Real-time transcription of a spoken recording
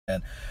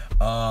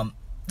And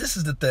this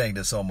is the thing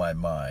that's on my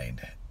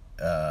mind.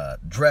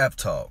 Draft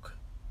talk.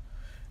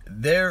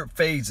 There are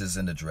phases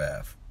in the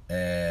draft.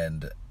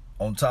 And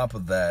on top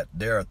of that,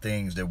 there are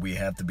things that we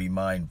have to be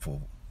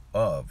mindful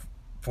of.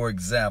 For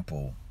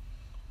example,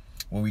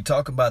 when we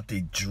talk about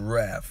the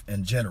draft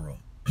in general,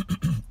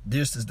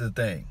 this is the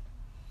thing.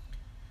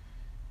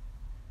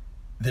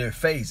 There are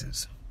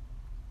phases.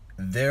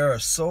 There are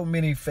so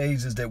many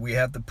phases that we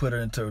have to put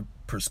into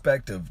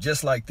perspective.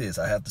 Just like this,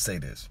 I have to say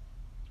this.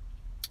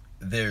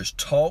 There's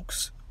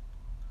talks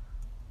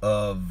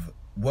of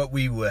what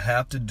we will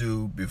have to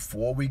do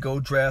before we go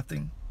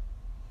drafting,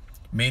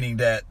 meaning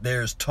that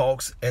there's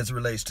talks as it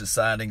relates to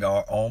signing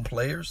our own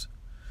players.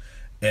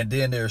 And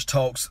then there's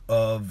talks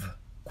of,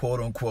 quote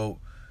unquote,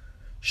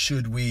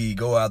 should we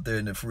go out there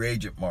in the free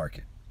agent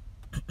market?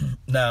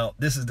 Now,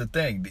 this is the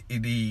thing.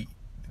 The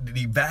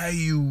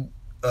value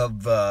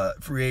of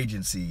free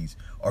agencies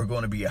are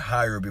going to be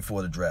higher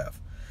before the draft.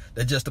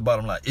 That's just the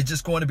bottom line. It's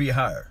just going to be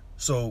higher.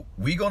 So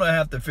we're going to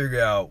have to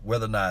figure out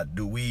whether or not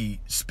do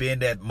we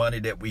spend that money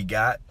that we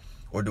got,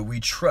 or do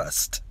we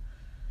trust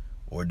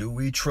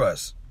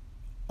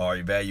our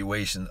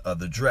evaluation of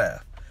the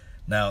draft.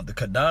 Now, the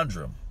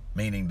conundrum,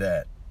 meaning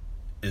that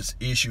it's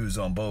issues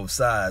on both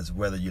sides,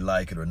 whether you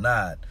like it or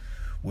not,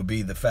 would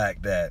be the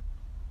fact that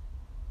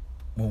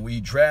when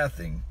we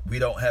drafting, we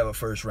don't have a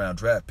first-round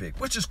draft pick,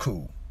 which is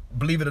cool.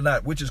 Believe it or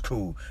not, which is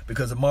cool,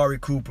 because Amari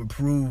Cooper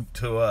proved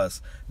to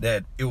us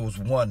that it was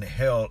one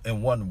hell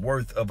and one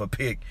worth of a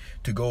pick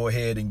to go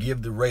ahead and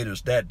give the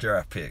Raiders that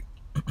draft pick.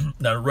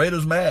 Now, the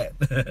Raiders mad.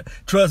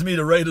 Trust me,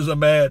 the Raiders are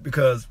mad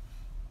because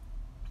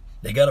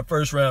they got a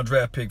first-round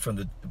draft pick from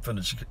the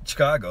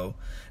Chicago,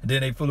 and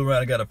then they fool around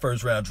and got a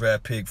first-round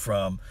draft pick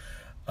from,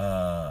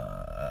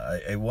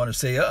 I want to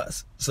say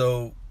us.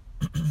 So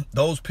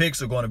those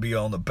picks are going to be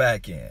on the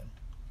back end.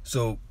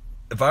 So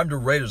if I'm the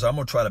Raiders, I'm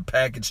going to try to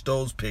package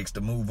those picks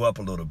to move up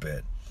a little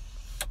bit.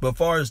 But as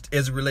far as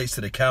it relates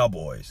to the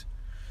Cowboys,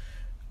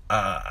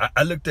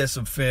 I looked at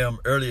some film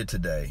earlier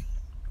tonight,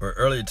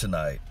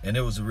 and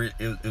it was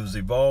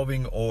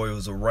evolving, or it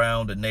was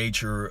around the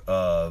nature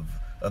of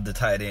the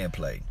tight end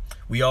play.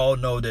 We all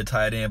know that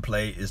tight end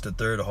play is the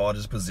third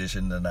hardest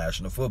position in the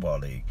National Football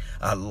League.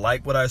 I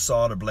like what I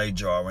saw to Blake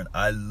Jarwin.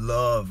 I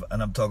love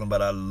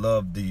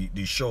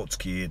the Schultz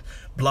kid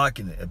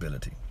blocking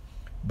ability.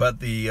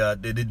 But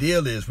the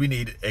deal is we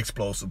need an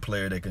explosive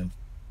player that can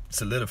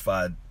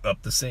solidify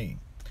up the seam.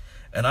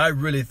 And I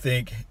really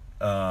think,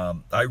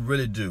 I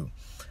really do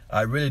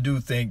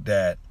think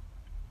that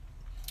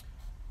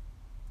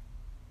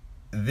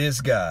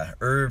this guy,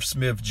 Irv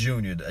Smith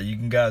Jr., you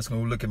guys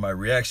can look at my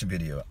reaction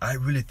video. I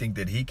really think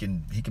that he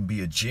can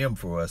be a gem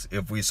for us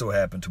if we so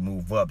happen to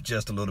move up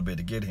just a little bit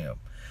to get him.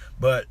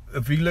 But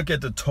if we look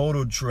at the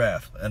total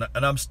draft, and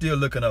I'm still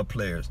looking up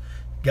players,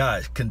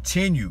 guys,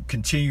 continue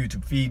to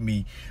feed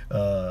me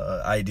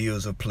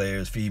ideas of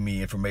players, feed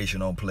me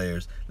information on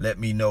players. Let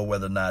me know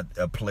whether or not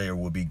a player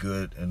will be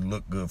good and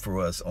look good for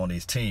us on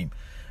his team.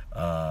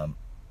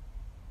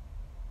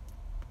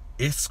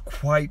 It's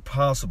quite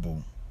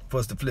possible for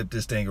us to flip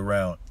this thing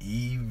around,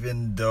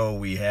 even though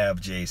we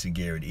have Jason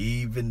Garrett,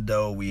 even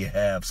though we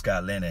have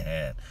Scott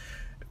Linehan.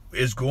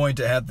 It's going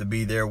to have to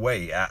be their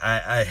way.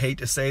 I hate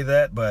to say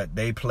that, but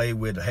they play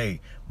with,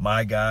 hey,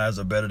 my guys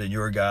are better than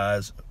your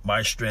guys.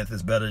 My strength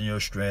is better than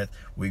your strength.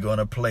 We're going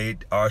to play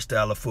our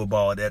style of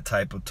football, that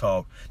type of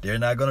talk. They're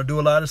not going to do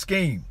a lot of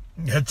scheme.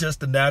 That's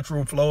just the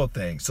natural flow of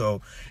things.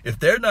 So if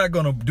they're not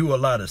going to do a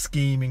lot of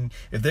scheming,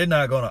 if they're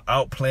not going to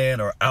outplan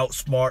or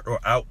outsmart or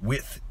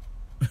outwit,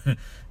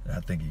 I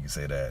think you can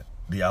say that,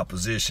 the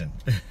opposition,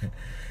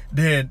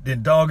 then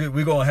dog it,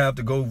 we're going to have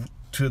to go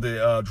to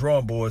the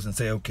drawing boards and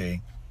say,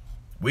 okay,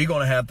 we're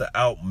going to have to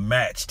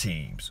outmatch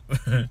teams,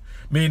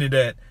 meaning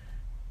that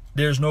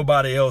there's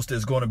nobody else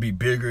that's going to be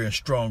bigger and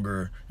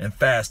stronger and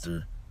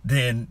faster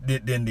than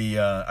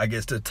the I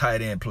guess the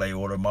tight end play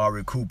or the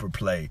Amari Cooper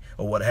play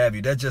or what have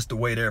you. That's just the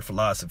way their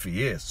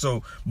philosophy is.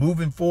 So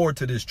moving forward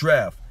to this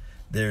draft,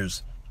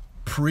 there's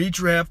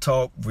pre-draft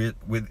talk with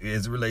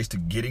as it relates to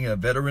getting a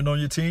veteran on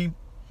your team,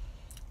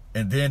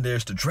 and then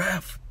there's the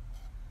draft.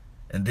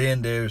 And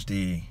then there's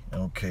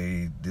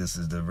okay, this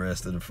is the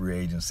rest of the free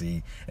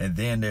agency. And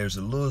then there's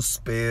a little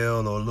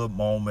spell or a little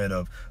moment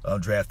of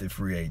undrafted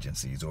free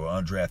agencies or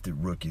undrafted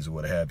rookies or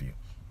what have you.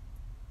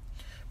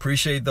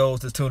 Appreciate those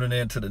that's tuning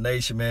in to the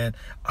nation, man.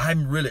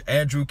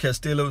 Andrew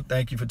Castillo,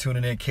 thank you for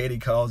tuning in. Katie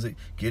calls it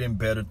getting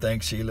better.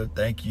 Thanks, Sheila.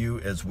 Thank you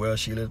as well,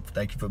 Sheila.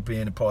 Thank you for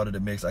being a part of the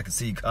mix. I can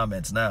see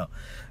comments now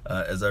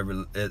as I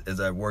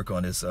work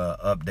on this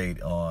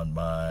update on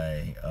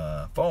my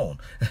phone.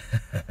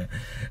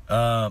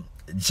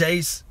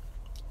 Jace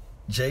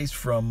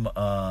from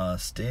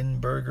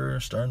Sternberger,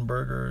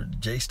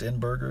 Jay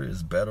Stenberger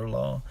is better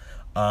law.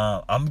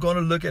 I'm going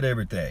to look at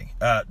everything.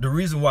 The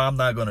reason why I'm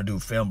not going to do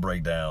film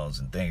breakdowns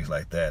and things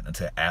like that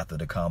until after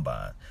the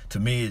combine, to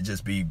me, it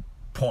just be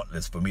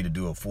pointless for me to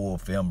do a full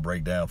film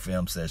breakdown,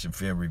 film session,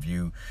 film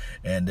review,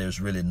 and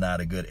there's really not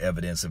a good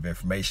evidence of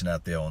information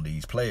out there on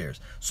these players.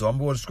 So I'm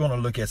just going to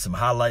look at some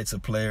highlights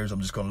of players.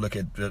 I'm just going to look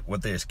at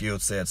what their skill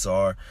sets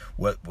are,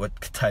 what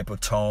type of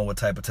tone, what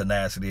type of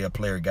tenacity a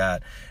player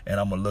got, and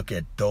I'm going to look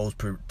at those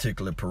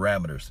particular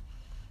parameters.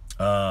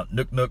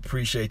 Nook,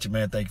 appreciate you,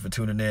 man. Thank you for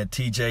tuning in.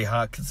 TJ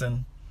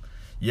Hawkinson,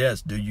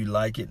 yes, do you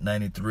like it?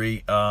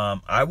 93.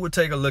 I would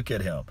take a look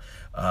at him.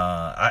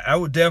 I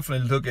would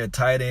definitely look at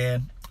tight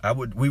end.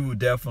 We would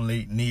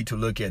definitely need to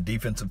look at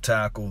defensive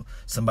tackle,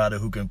 somebody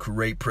who can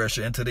create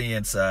pressure into the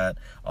inside.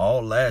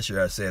 All last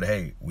year I said,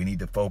 hey, we need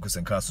to focus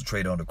and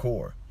concentrate on the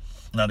core.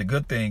 Now, the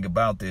good thing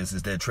about this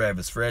is that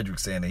Travis Frederick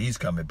saying that he's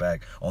coming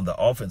back on the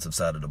offensive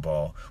side of the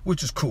ball,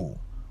 which is cool,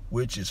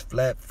 which is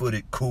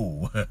flat-footed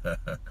cool.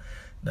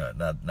 No,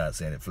 not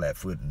saying that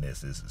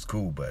flat-footedness is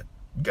cool, but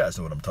you guys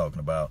know what I'm talking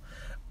about.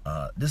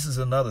 This is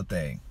another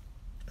thing,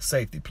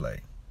 safety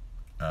play.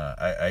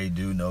 I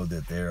do know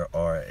that there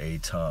are a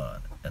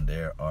ton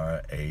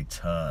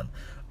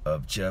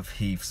of Jeff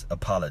Heath's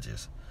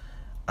apologists.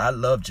 I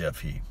love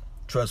Jeff Heath.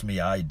 Trust me,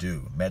 I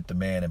do. Met the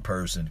man in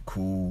person.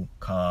 Cool,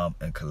 calm,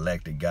 and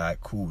collected guy.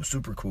 Cool,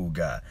 super cool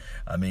guy.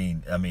 I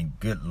mean,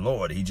 good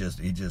Lord, he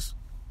just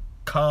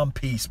calm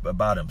peace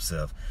about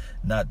himself.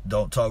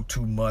 Don't talk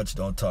too much,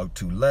 don't talk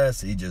too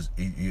less. He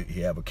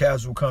have a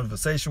casual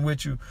conversation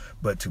with you.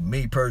 But to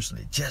me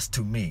personally, just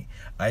to me,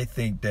 I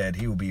think that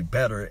he will be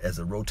better as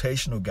a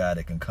rotational guy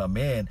that can come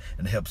in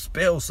and help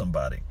spell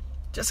somebody.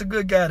 Just a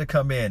good guy to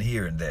come in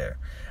here and there.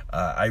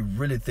 I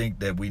really think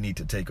that we need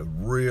to take a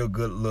real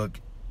good look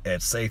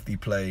at safety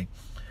play.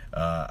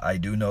 I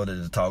do know that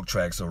the talk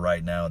tracks are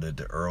right now that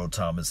the Earl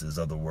Thomases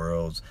of the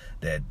worlds,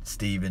 that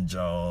Stephen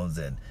Jones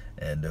and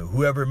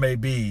whoever it may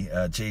be,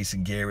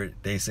 Jason Garrett,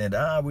 they said,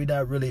 we're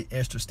not really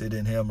interested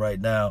in him right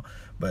now.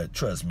 But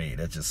trust me,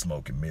 that's just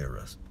smoke and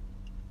mirrors.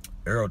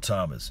 Earl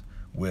Thomas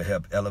will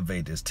help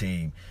elevate this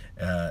team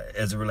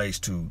as it relates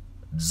to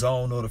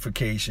zone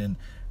notification,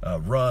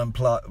 run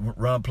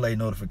play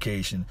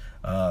notification,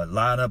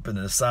 line up in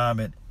an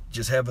assignment.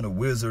 Just having a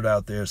wizard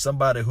out there,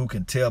 somebody who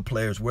can tell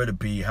players where to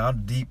be, how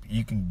deep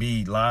you can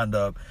be lined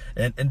up.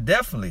 And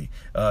definitely,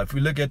 if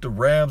we look at the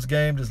Rams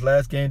game, this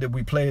last game that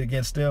we played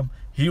against them,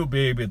 he'll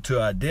be able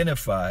to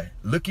identify,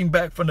 looking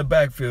back from the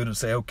backfield and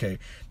say, okay,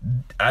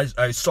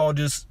 I saw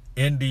this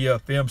in the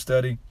film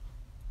study.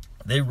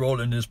 They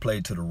rolling this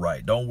play to the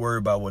right. Don't worry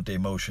about what they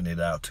motion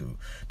it out to.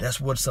 That's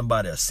what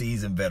a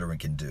seasoned veteran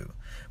can do.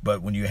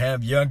 But when you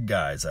have young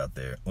guys out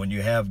there, when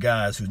you have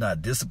guys who's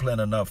not disciplined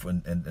enough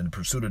in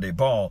pursuit of their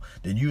ball,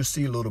 then you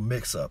see a little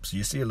mix-ups.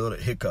 You see a little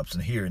hiccups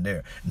in here and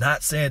there.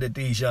 Not saying that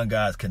these young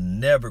guys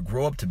can never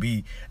grow up to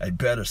be a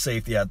better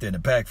safety out there in the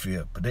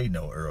backfield, but they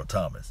know Earl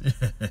Thomas.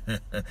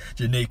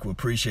 Janique, we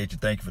appreciate you.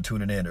 Thank you for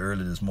tuning in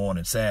early this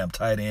morning. Sam,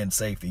 tight end,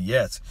 safety,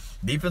 yes.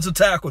 Defensive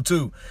tackle,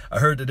 too. I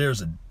heard that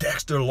there's a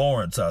Dexter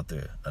Lawrence out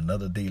there,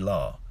 another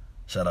D-Law.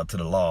 Shout out to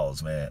the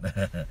Laws, man.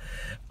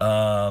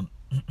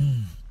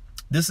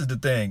 This is the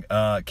thing.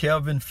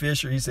 Kelvin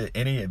Fisher, he said,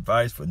 any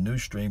advice for new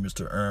streamers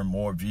to earn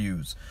more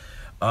views?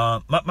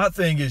 My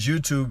thing is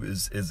YouTube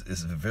is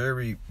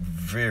very,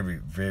 very,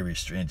 very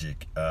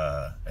stringent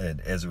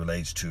as it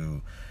relates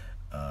to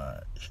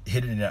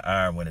hitting the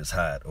iron when it's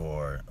hot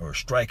or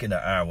striking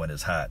the iron when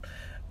it's hot.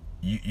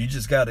 You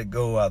just got to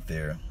go out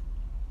there.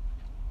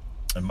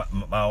 And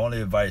my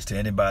only advice to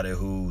anybody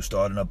who's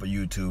starting up a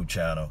YouTube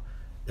channel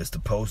is to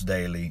post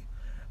daily.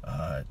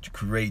 To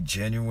create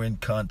genuine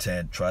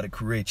content, try to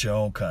create your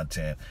own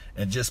content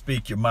and just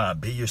speak your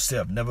mind. Be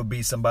yourself, never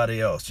be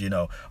somebody else.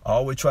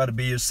 Always try to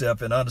be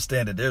yourself and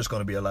understand that there's going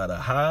to be a lot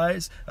of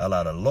highs, a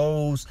lot of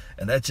lows,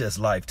 and that's just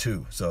life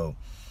too. So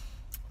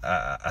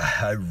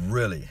I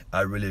really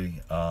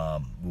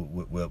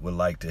would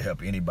like to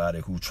help anybody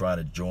who's trying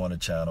to join a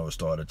channel or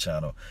start a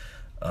channel.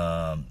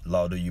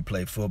 Law, do you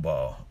play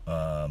football?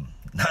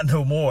 Not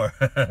no more.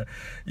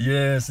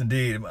 Yes,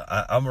 indeed.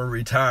 I'm a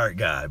retired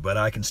guy, but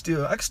I can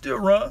still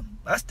run.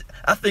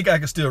 I think I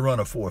can still run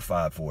a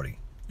 4.5 40.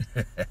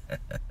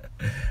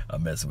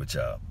 I'm messing with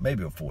y'all.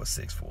 Maybe a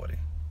 4.6 40.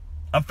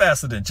 I'm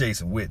faster than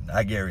Jason Witten.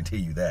 I guarantee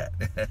you that.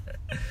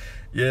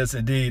 Yes,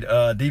 indeed.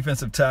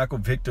 Defensive tackle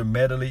Victor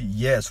Medley.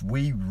 Yes,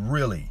 we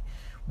really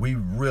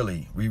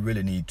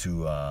need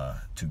to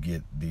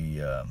get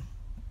the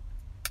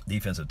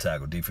defensive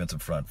tackle,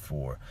 defensive front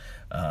four.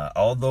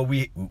 Although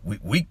we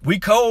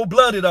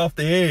cold-blooded off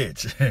the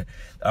edge.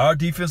 Our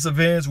defensive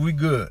ends, we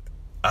good.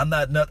 I'm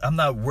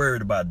not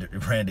worried about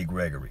Randy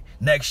Gregory.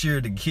 Next year,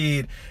 the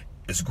kid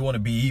is going to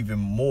be even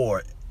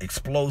more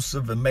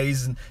explosive,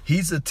 amazing.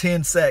 He's a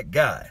 10-sack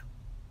guy.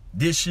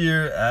 This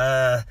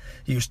year,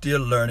 he was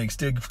still learning,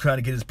 still trying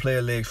to get his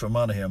player legs from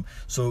under him.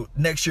 So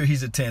next year,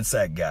 he's a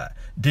 10-sack guy.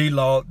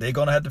 D-Law, they're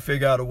going to have to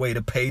figure out a way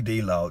to pay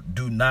D-Law.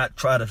 Do not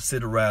try to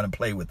sit around and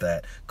play with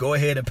that. Go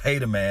ahead and pay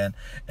the man.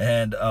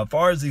 And as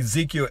far as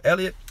Ezekiel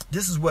Elliott,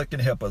 this is what can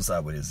help us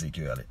out with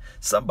Ezekiel Elliott.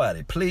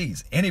 Somebody,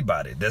 please,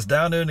 anybody that's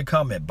down there in the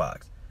comment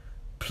box,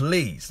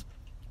 please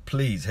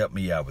help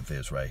me out with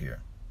this right here.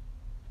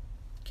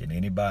 Can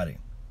anybody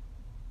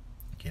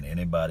Can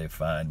anybody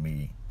find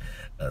me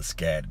a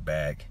scat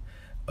back,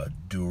 a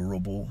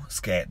durable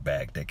scat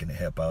back that can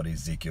help out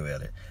Ezekiel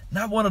Elliott?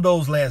 Not one of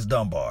those Lance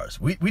Dunbars.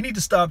 We need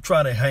to stop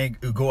trying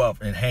to go out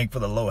and hang for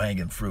the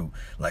low-hanging fruit.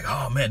 Like,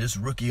 oh, man, this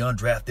rookie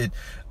undrafted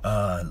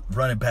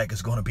running back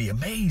is going to be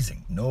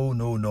amazing. No.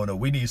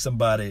 We need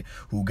somebody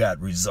who got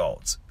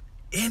results.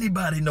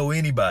 Anybody know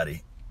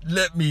anybody?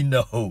 Let me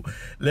know.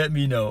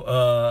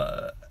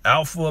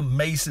 Alpha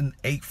Mason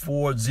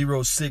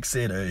 8406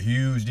 said a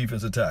huge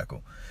defensive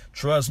tackle.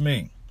 Trust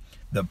me,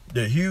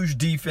 the huge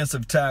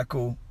defensive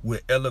tackle will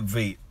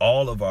elevate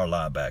all of our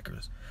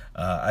linebackers.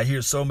 I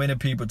hear so many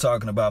people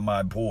talking about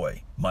my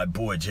boy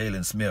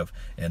Jalen Smith,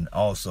 and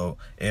also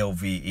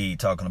LVE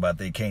talking about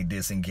they can't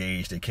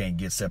disengage, they can't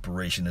get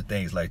separation and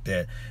things like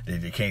that.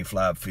 They can't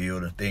fly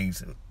upfield and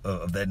things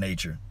of that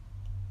nature.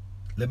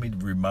 Let me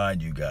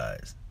remind you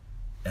guys,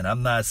 and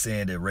I'm not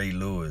saying that Ray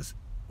Lewis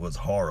was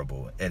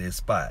horrible at his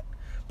spot,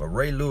 but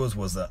Ray Lewis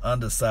was an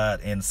underside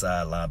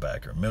inside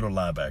linebacker, middle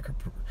linebacker.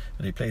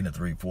 They played in the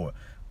 3-4,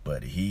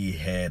 but he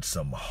had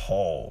some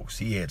hogs.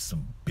 He had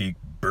some big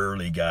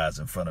burly guys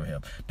in front of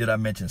him. Did I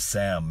mention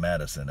Sam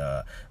Madison,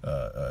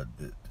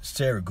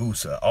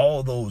 Saragusa,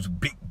 all those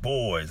big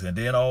boys? And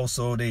then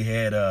also they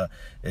had at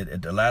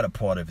the latter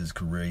part of his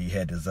career, he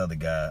had this other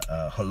guy,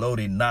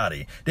 Haloti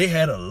Nadi. They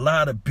had a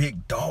lot of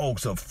big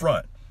dogs up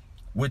front,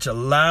 which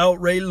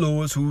allowed Ray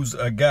Lewis, who's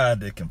a guy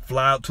that can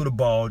fly out to the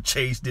ball,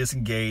 chase,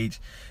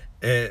 disengage,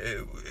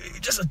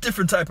 just a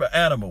different type of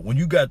animal when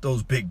you got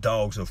those big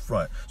dogs up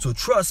front. So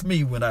trust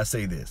me when I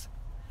say this.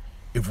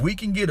 If we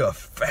can get a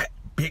fat,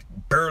 big,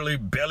 burly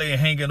belly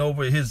hanging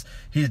over his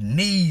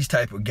knees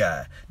type of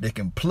guy that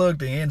can plug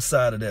the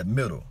inside of that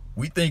middle.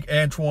 We think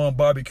Antoine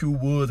Barbecue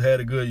Woods had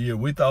a good year.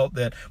 We thought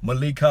that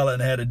Malik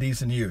Collins had a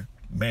decent year.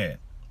 Man.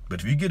 But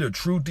if you get a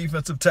true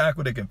defensive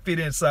tackle that can fit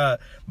inside,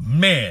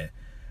 man,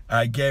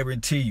 I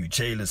guarantee you,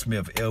 Jalen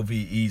Smith,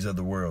 LVEs of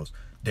the world,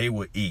 they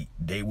will eat.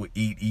 They will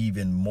eat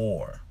even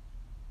more.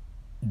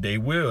 They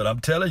will.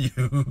 I'm telling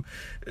you.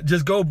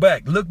 Just go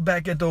back. Look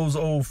back at those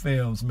old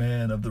films,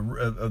 man, of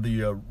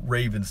the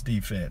Ravens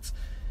defense.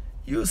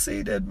 You'll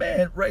see that,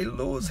 man, Ray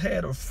Lewis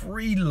had a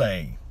free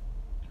lane.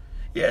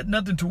 He had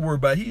nothing to worry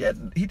about. He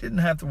didn't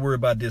have to worry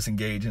about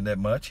disengaging that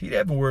much. He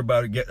didn't worry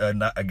about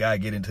a guy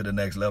getting to the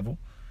next level,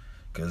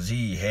 because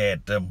he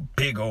had them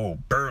big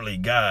old burly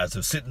guys that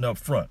are sitting up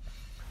front,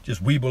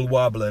 just weeble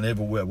wobbling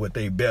everywhere with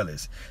their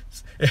bellies.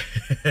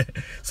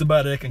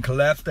 Somebody that can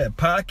collapse that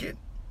pocket.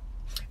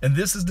 And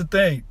this is the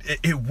thing.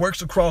 It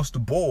works across the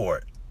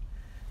board.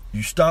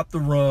 You stop the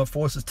run,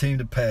 force his team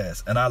to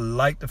pass. And I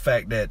like the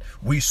fact that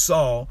we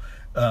saw,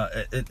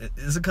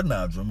 it's a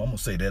conundrum. I'm going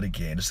to say that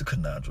again. It's a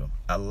conundrum.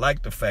 I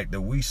like the fact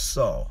that we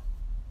saw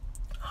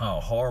how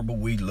horrible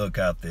we look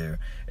out there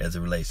as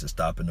it relates to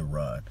stopping the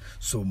run.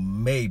 So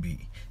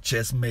maybe,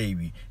 just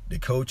maybe, the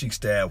coaching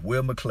staff,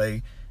 Will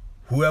McClay,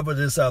 whoever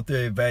that's out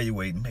there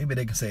evaluating, maybe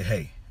they can say,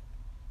 hey,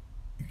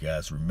 you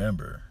guys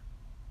remember,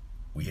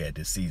 we had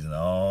this season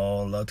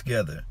all up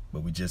together,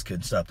 but we just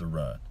couldn't stop the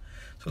run.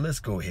 So let's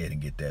go ahead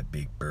and get that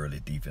big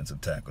burly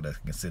defensive tackle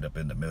that can sit up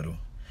in the middle.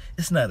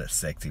 It's not a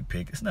sexy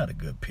pick. It's not a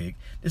good pick.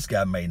 This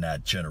guy may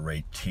not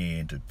generate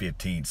 10 to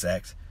 15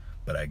 sacks,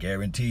 but I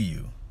guarantee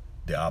you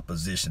the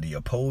opposition, the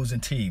opposing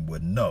team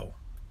would know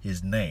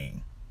his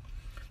name,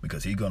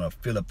 because he's going to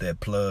fill up that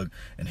plug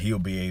and he'll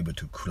be able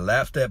to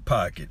collapse that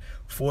pocket,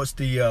 force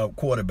the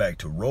quarterback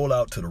to roll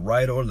out to the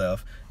right or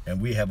left, and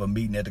we have a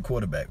meeting at the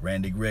quarterback.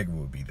 Randy Gregory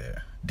will be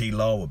there.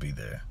 D-Law will be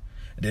there.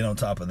 And then on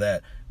top of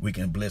that, we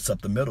can blitz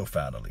up the middle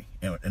finally,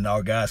 and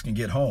our guys can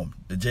get home.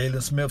 The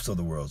Jalen Smiths of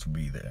the world will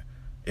be there.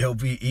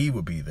 LVE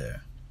will be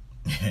there.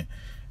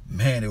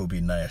 Man, it will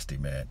be nasty,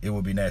 man. It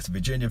will be nasty.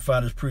 Virginia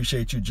Finest,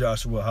 appreciate you.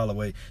 Joshua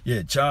Holloway.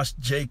 Yeah, Josh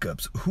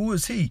Jacobs. Who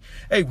is he?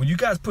 Hey, when you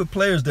guys put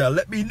players down,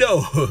 let me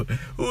know.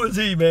 Who is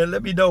he, man?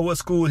 Let me know what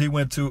school he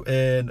went to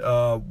and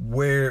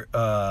where,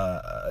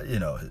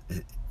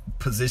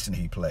 position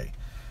he played.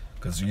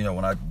 Because,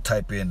 when I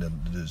type in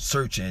the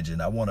search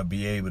engine, I want to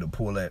be able to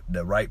pull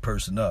the right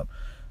person up.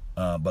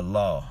 But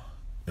Law,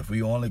 if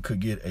we only could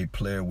get a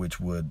player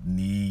which would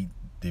need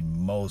the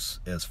most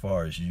as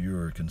far as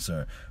you're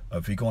concerned,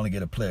 if we can only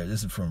get a player.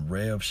 This is from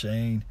Rev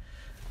Shane.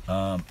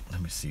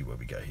 Let me see what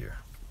we got here.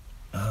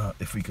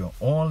 If we can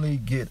only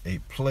get a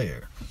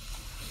player,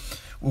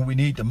 what we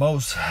need the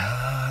most,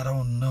 I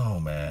don't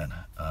know, man.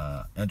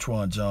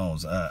 Antoine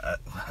Jones,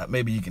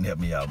 maybe you can help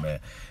me out,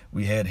 man.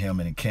 We had him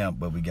in camp,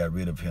 but we got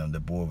rid of him. The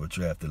boy was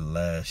drafted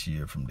last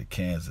year from the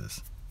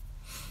Kansas.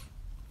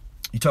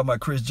 You talking about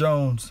Chris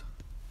Jones?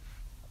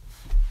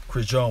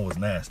 Chris Jones was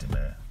nasty,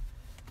 man.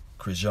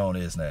 Chris Jones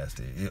is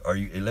nasty.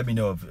 Let me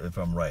know if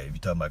I'm right. If you're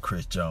talking about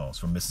Chris Jones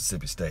from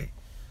Mississippi State,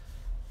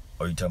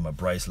 or you talking about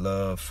Bryce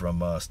Love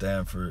from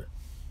Stanford,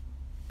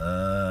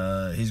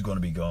 he's going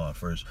to be gone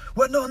first.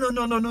 Well,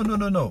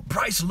 no.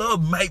 Bryce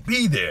Love might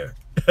be there.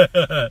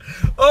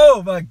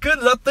 Oh my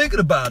goodness, I'm thinking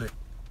about it.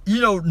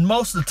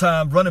 Most of the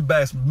time running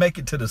backs make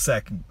it to the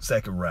second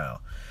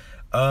round.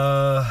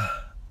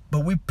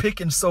 but we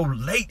picking so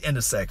late in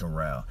the second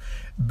round.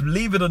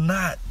 Believe it or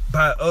not,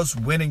 by us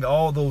winning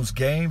all those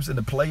games in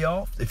the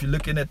playoffs, if you're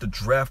looking at the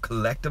draft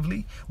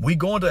collectively, we're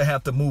going to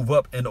have to move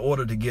up in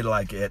order to get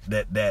like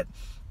that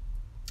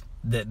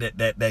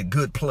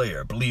good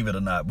player. Believe it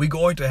or not, we're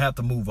going to have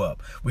to move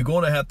up. We're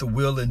going to have to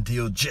will and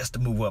deal just to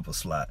move up a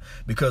slot,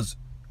 because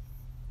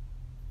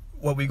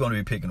what we're going to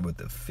be picking with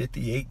the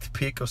 58th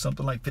pick or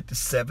something like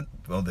 57th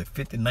or the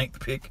 59th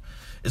pick,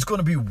 it's going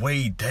to be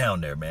way down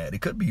there, man.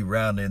 It could be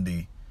around in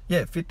the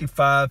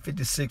 55,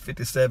 56,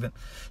 57.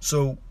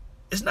 So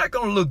it's not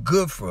going to look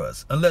good for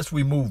us unless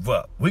we move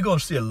up. We're going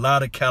to see a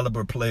lot of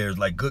caliber players,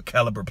 like good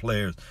caliber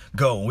players,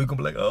 go. And we're going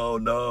to be like, oh,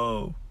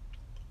 no.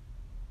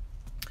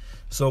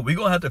 So we're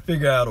going to have to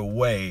figure out a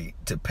way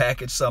to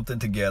package something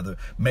together.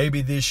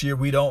 Maybe this year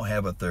we don't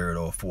have a third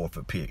or a fourth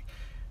pick,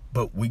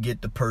 but we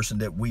get the person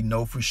that we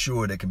know for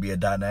sure that can be a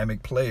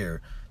dynamic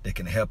player that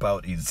can help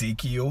out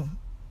Ezekiel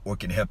or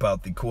can help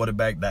out the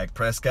quarterback, Dak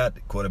Prescott.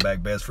 The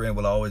quarterback best friend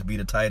will always be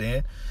the tight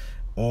end.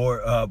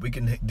 Or we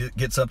can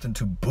get something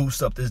to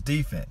boost up this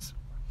defense.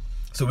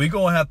 So we're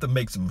going to have to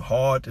make some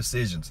hard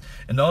decisions.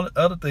 And all the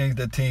other things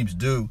that teams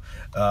do,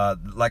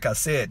 like I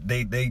said,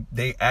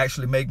 they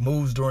actually make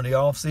moves during the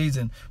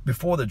offseason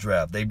before the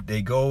draft.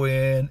 They go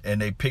in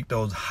and they pick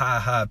those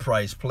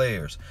high-priced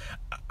players.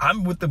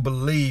 I'm with the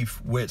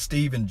belief with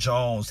Stephen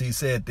Jones. He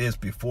said this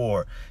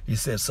before. He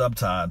said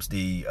sometimes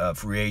the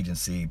free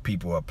agency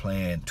people are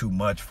playing too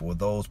much for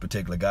those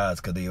particular guys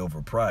because they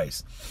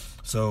overpriced.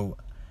 So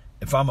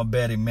if I'm a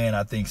betting man,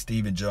 I think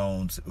Stephen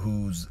Jones,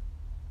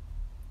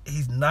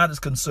 he's not as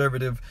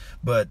conservative,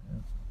 but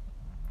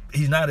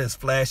he's not as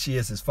flashy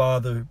as his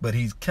father, but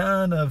he's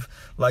kind of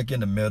like in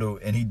the middle,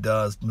 and he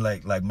does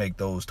like make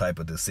those type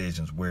of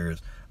decisions,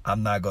 whereas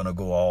I'm not going to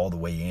go all the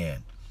way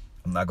in.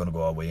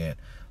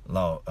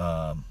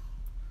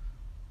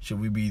 Should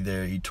we be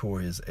there? He tore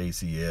his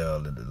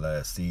ACL in the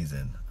last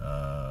season.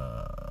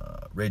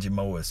 Reggie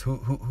Morris,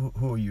 who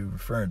are you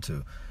referring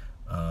to?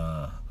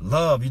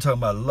 Love, you talking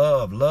about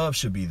Love? Love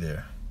should be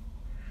there.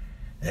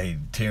 Hey,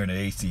 tearing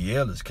the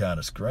ACL is kind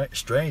of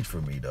strange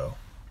for me, though.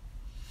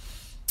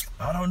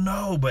 I don't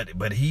know,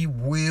 but he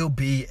will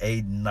be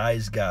a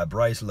nice guy.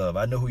 Bryce Love,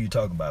 I know who you're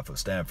talking about for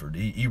Stanford.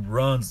 He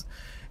runs.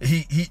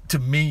 He to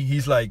me,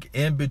 he's like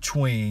in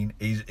between.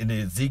 He's in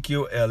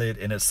Ezekiel Elliott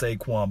and a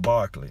Saquon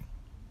Barkley.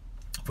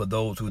 For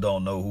those who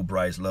don't know who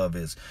Bryce Love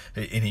is,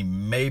 and he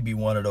may be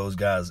one of those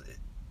guys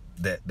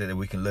that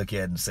we can look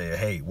at and say,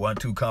 hey,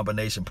 1-2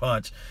 combination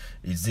punch,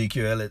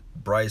 Ezekiel Elliott,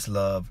 Bryce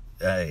Love,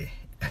 hey,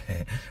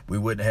 we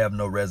wouldn't have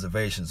no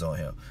reservations on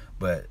him.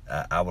 But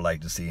I would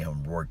like to see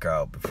him work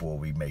out before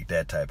we make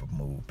that type of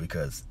move,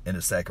 because in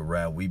the second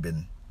round we've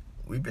been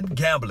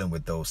gambling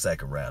with those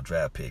second round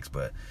draft picks,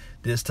 but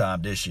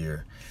this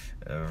year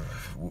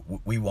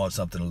we want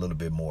something a little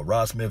bit more.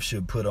 Ross Smith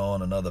should put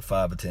on another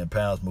 5 or 10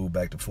 pounds, move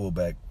back to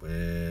fullback.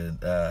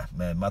 And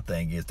man, my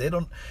thing is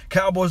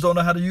Cowboys don't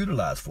know how to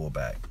utilize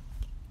fullback.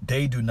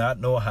 They do not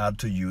know how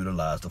to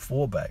utilize the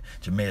fullback.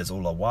 Jameis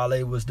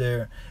Olawale was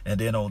there, and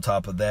then on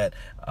top of that,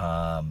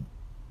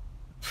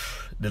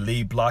 the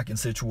lead blocking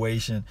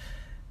situation.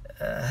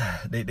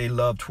 They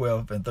love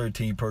 12 and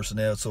 13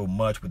 personnel so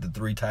much with the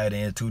 2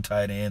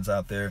 tight ends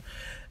out there.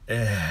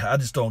 I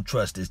just don't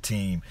trust this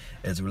team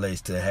as it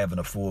relates to having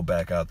a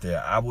fullback out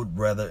there. I would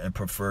rather and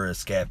prefer a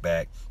scat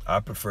back. I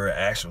prefer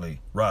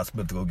actually Ross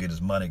Smith to go get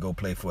his money, go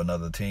play for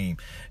another team,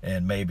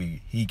 and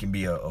maybe he can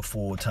be a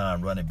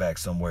full-time running back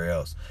somewhere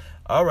else.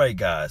 All right,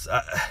 guys.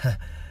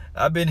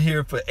 I've been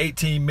here for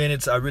 18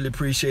 minutes. I really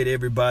appreciate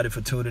everybody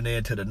for tuning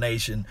in to the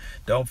nation.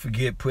 Don't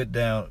forget, put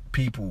down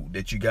people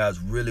that you guys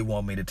really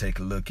want me to take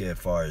a look at as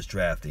far as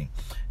drafting.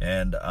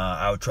 And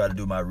I'll try to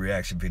do my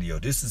reaction video.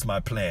 This is my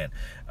plan.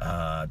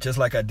 Just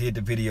like I did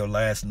the video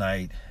last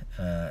night,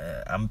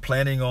 I'm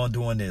planning on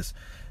doing this.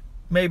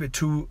 Maybe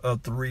 2 or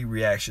 3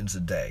 reactions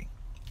a day.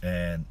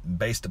 And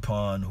based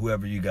upon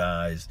whoever you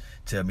guys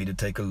tell me to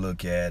take a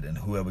look at, and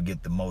whoever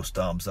get the most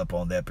thumbs up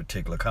on that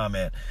particular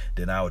comment,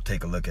 then I would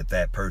take a look at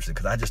that person,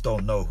 because I just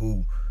don't know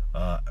who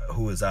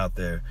is out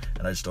there,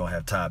 and I just don't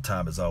have time.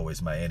 Time is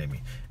always my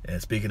enemy. And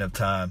speaking of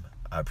time,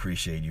 I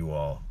appreciate you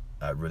all.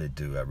 I really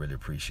do. I really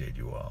appreciate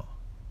you all,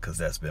 because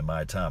that's been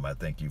my time. I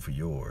thank you for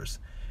yours.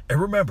 And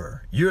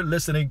remember, you're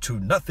listening to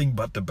nothing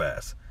but the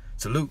best.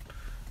 Salute.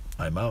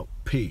 I'm out.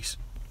 Peace.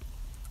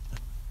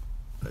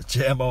 Let's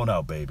jam on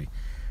out, baby.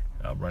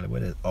 I'm running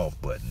with it off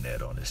button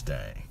net on this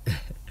thing.